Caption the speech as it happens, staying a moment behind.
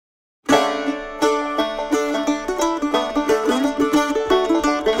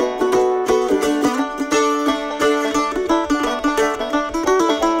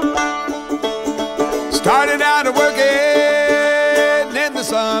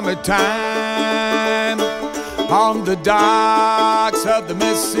summertime on the docks of the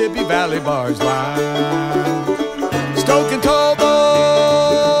Mississippi Valley barge line, stoking towboats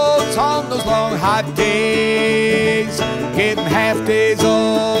on those long hot days, getting half days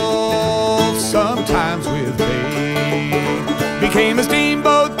off, sometimes with pay. Became a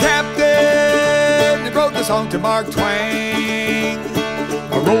steamboat captain and wrote the song to Mark Twain,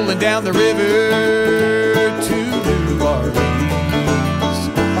 rolling down the river to New Orleans.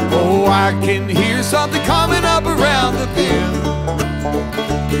 Oh, I can hear something coming up around the bend.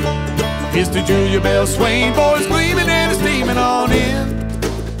 It's the Julia Bell Swain boys gleaming and steaming on in.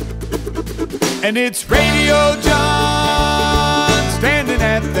 And it's Radio John standing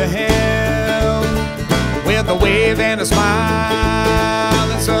at the helm, with a wave and a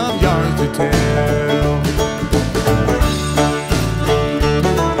smile and some yarns to tell.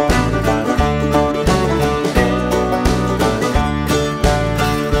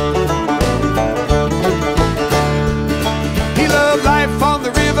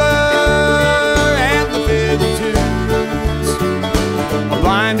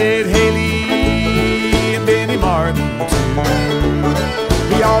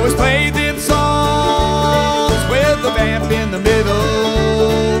 He always played them songs with a vamp in the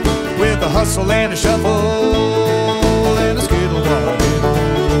middle, with a hustle and a shuffle and a skittle while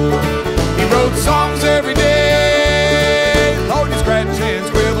he wrote songs every day, Lord, he scratch and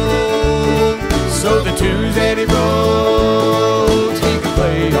scribble, so the tunes that he wrote he could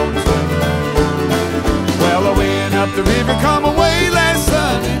play on his own. Well, I went up the river, come away last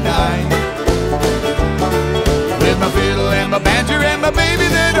Sunday night, with my fiddle and my banjo and my baby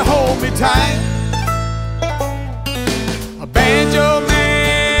there to hold me tight. A banjo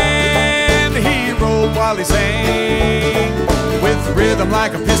man, he rolled while he sang, with rhythm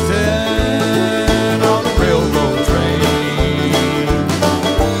like a piston on a railroad train.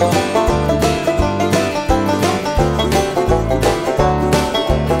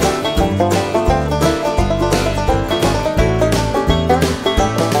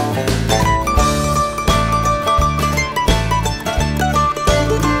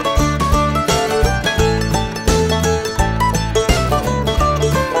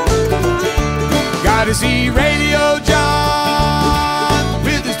 To see Radio John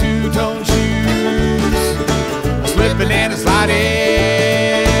with his two-tone shoes, slipping and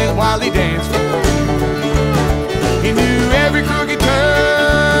sliding while he danced for you. He knew every crooked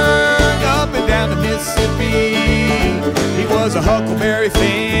turn up and down the Mississippi. He was a Huckleberry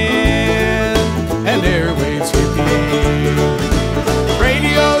fan and airwaves hippie.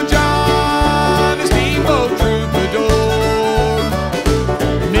 Radio John, a steamboat troubadour,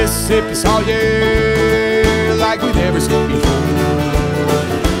 Mississippi Sawyer like we'd never seen before.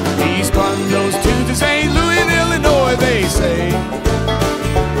 He spun those tunes in St. Louis and Illinois, they say.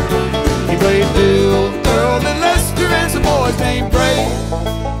 He played Bill, Earl, and Lester and some boys named Bray.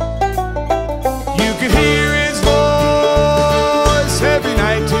 You could hear his voice every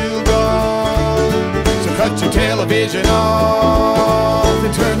night till dawn. So cut your television off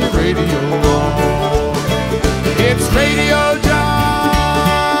and turn your radio on. It's Radio John.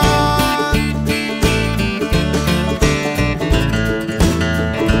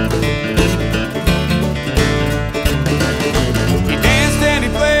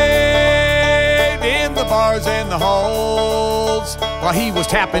 And the halls while he was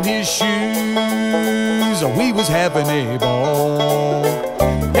tapping his shoes, we was having a ball.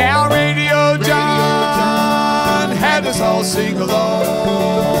 Now Radio John had us all sing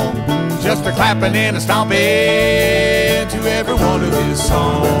along, just a clapping and a stomping to every one of his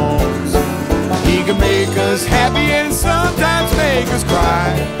songs. He could make us happy and sometimes make us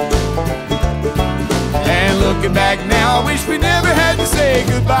cry, and looking back now, I wish we never had to say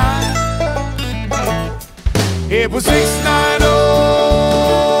goodbye. It was 6-9